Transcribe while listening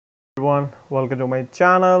Everyone, welcome to my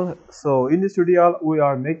channel. So in this tutorial we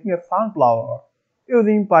are making a sunflower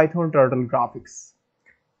using Python turtle graphics.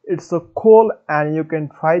 It's so cool and you can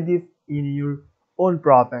try this in your own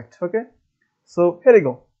project. Okay, so here we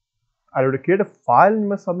go. I will create a file in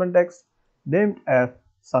my submit text named as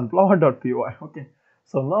sunflower.py. Okay,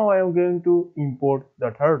 so now I am going to import the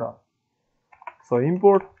turtle. So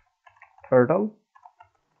import turtle,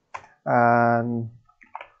 and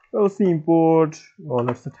we'll see import,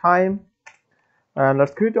 let's say time, and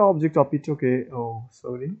let's create an object of it. Okay,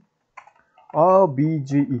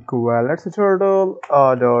 obj equal, let's say turtle,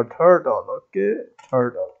 the turtle. Okay,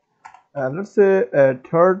 turtle, and let's say a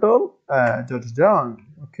turtle just done.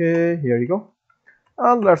 Okay, here you go,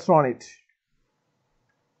 and let's run it.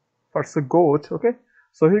 First a goat. Okay,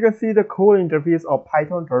 so here you can see the core interface of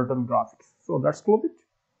Python turtle graphics. So let's close it.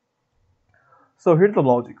 So here's the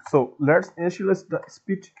logic. So let's initialize the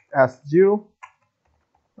speed as 0.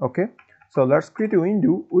 Okay, so let's create a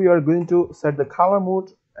window. We are going to set the color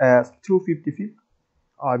mode as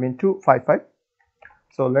 255.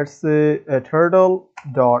 So let's say a turtle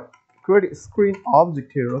dot create a screen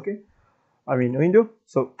object here. Okay, window.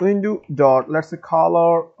 So window dot, let's say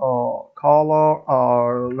color,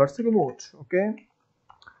 or let's say mode. Okay,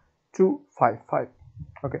 255.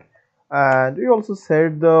 Okay, and we also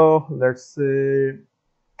set the, let's say,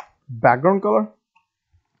 background color.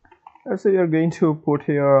 Let's say you're going to put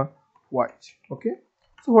here white. Okay,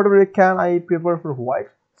 so whatever can I prefer for white,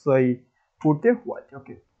 so I put there white.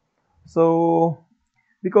 Okay, so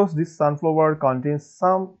because this sunflower contains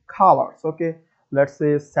some colors, okay, let's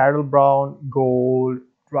say saddle brown, gold,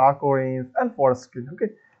 dark orange, and forest green. Okay,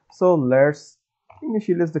 so let's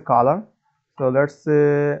initialize the color. So let's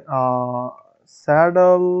say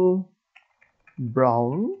saddle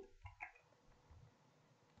brown,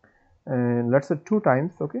 and let's say 2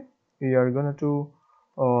 times. Okay, we are gonna to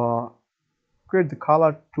create the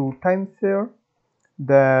color 2 times here.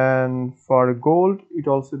 Then for gold it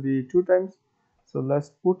also be 2 times, so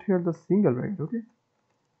let's put here the single rate. Okay,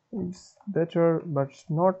 it's better but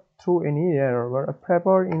not through any error, but I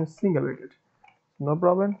prefer in single rated, no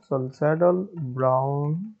problem. So saddle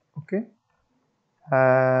brown. Okay,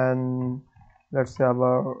 and let's say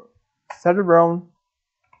our saddle brown,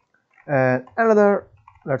 and another,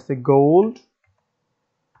 let's say gold,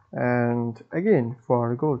 and again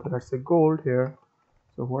for gold, let's say gold here.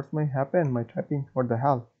 So what's my happen, my typing, what the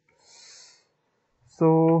hell?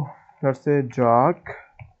 So let's say dark,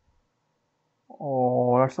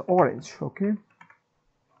 or let's say orange. Okay,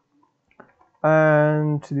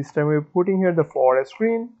 and this time we're putting here the forest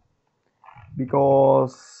green,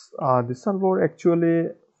 because the sunflower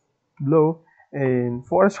actually blow in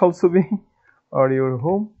forest also be or your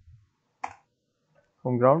home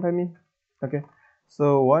ground, okay,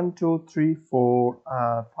 so 1 2 3 4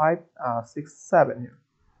 5 6 7 here.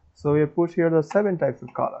 So we put here the 7 types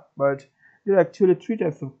of color, but there are actually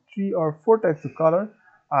 3 or 4 types of color,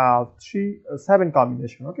 7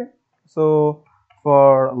 combination. Okay, so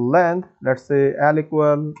for length, let's say L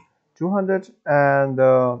equal 200, and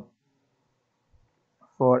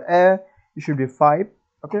for A it should be 5.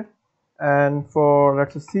 Okay, and for,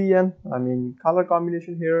 let's say CN, color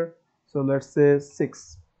combination here, so let's say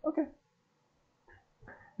 6. Okay,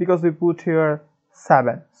 because we put here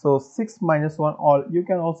 7, so 6 minus 1, or you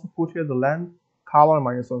can also put here the length color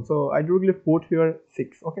minus 1. So I directly put here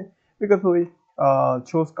 6. Okay, because we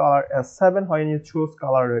chose color as 7 when you choose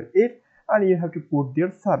color as 8, and you have to put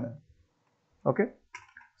there 7. Okay,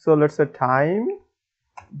 so let's say time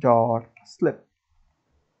dot sleep.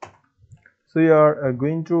 So we are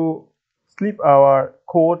going to sleep our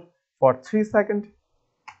code for 3 seconds.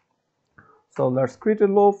 So let's create a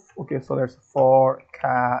loop. Okay, so let's for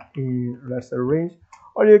in, let's say range,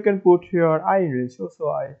 or you can put here I in range. So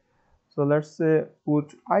let's say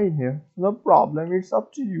put I in here, no problem, it's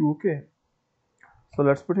up to you. Okay, so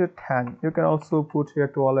let's put here 10. You can also put here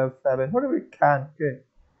 12, 7, whatever you can. Okay,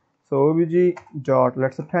 so obj dot,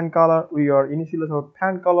 let's say pen color. We are initializing our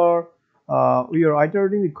pen color. We are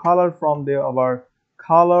iterating the color from our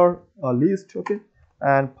color list. Okay,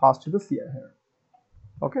 and pass to the CN here.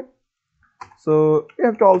 Okay, so we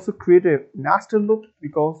have to also create a nested loop,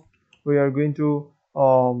 because we are going to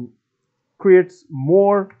create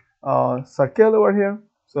more circle over here.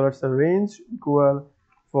 So let's say range equal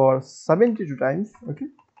for 72 times. Okay,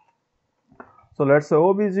 so let's say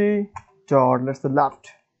obj dot, let's say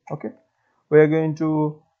left. Okay, we are going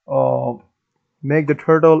to make the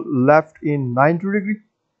turtle left in 90-degree,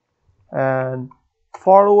 and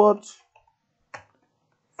forward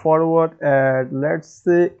at, let's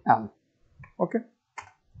say L. Okay,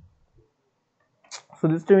 So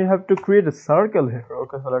this time you have to create a circle here.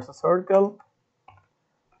 Okay, so let's say circle,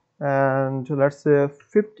 and let's say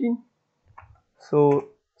 15. So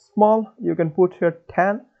small, you can put here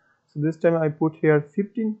 10. So this time I put here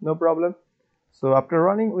 15, no problem. So after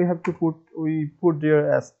running, we put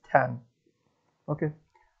there as 10. Okay,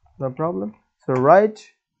 no problem. So right,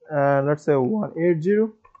 and let's say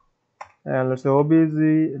 180, and let's say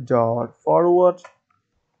obj dot forward.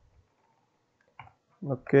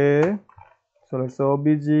 Okay, so let's say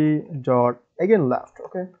obj dot again left.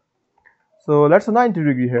 Okay, so let's say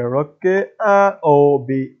 90-degree here. Okay, and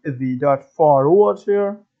obj dot forward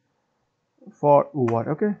here, forward.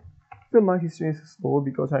 Okay, so my history is slow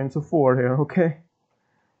because I'm so forward here. Okay,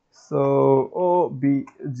 so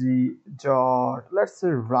obj dot, let's say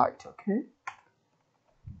right. Okay,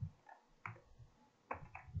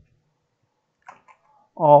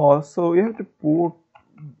 so you have to put,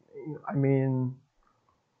 I mean,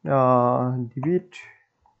 divide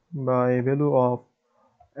by value of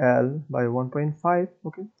L by 1.5.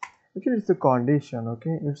 Okay, actually it's the condition.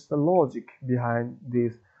 Okay, it's the logic behind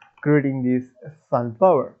this creating this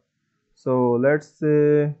sunflower. So let's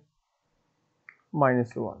say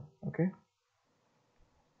 -1. Okay,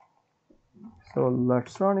 so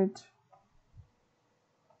let's run it.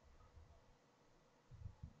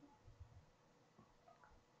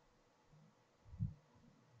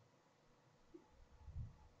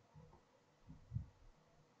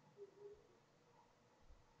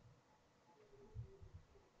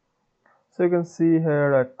 So you can see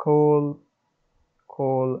here a coal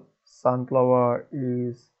sunflower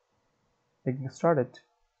is getting started.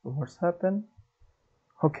 So what's happened?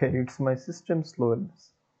 Okay, it's my system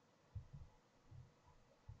slowness.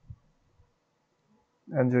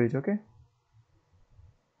 Enjoy it. Okay,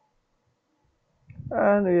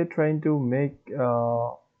 and we are trying to make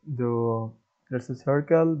the, there's a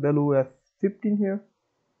circle value of 15 here.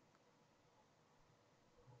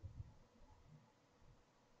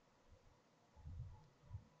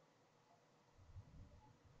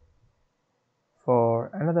 For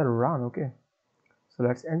another run. Okay, so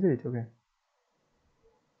let's enjoy it. Okay,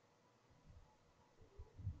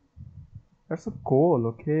 that's a goal.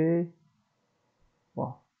 Okay,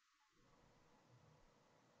 wow.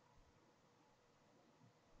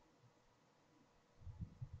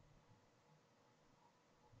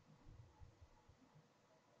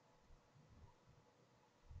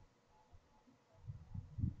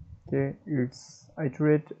 Okay, it's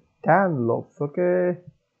iterate 10 loops. Okay,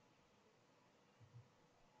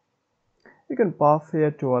 you can pass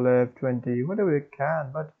here 12, 20, whatever you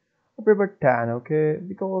can, but I prefer 10. Okay,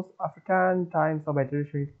 because after 10 times of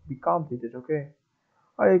iteration it will be completed. Okay,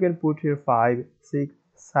 or you can put here 5, 6,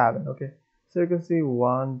 7. Okay, so you can see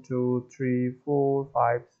 1, 2, 3, 4,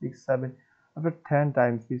 5, 6, 7. After 10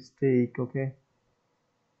 times we take. Okay,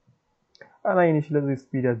 and I initialize the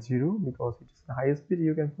speed at 0 because it is the highest speed.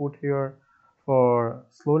 You can put here for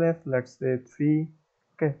slowness, let's say 3.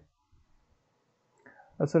 Okay,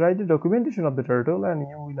 so write the documentation of the turtle and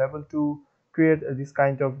you will be able to create this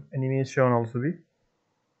kind of animation also. Be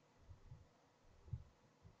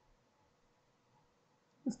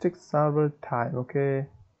it takes several time. Okay,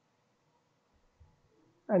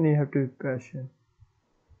 and you have to be patient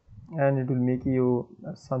and it will make you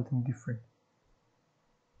something different.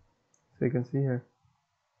 So you can see here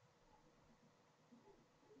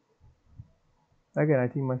again, I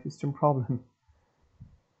think my system problem.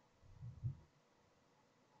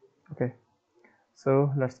 Okay,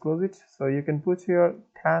 so let's close it. So you can put here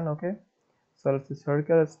 10. Okay, so let's say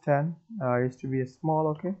circle is 10. It used to be a small.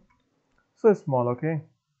 Okay, so small. Okay,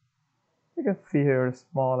 you can see here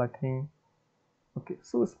small, I think. Okay,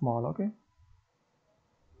 so small. Okay,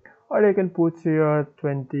 or you can put here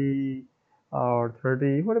 20 or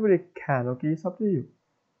 30, whatever you can. Okay, it's up to you.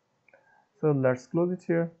 So let's close it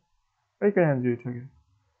here. Or you can undo it. Okay,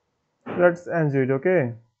 let's undo it.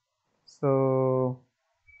 Okay, so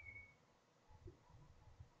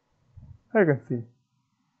you can see.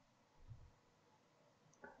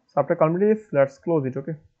 So after completing this, let's close it.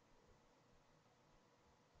 Okay,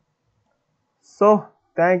 so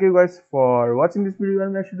thank you guys for watching this video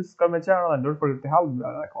and make sure to subscribe my channel and don't forget to hit the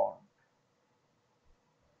bell icon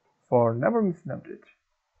for never missing an update.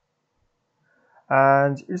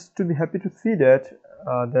 And it's to be happy to see that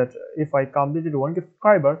if I completed 1K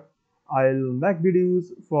subscriber, I'll make videos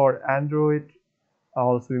for Android,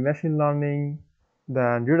 also machine learning,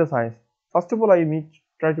 then data science. First of all,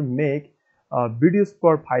 try to make videos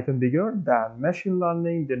for Python bigger, then machine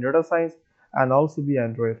learning, then data science, and also be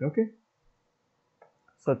Android. Okay,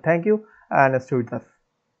 so thank you and stay with us.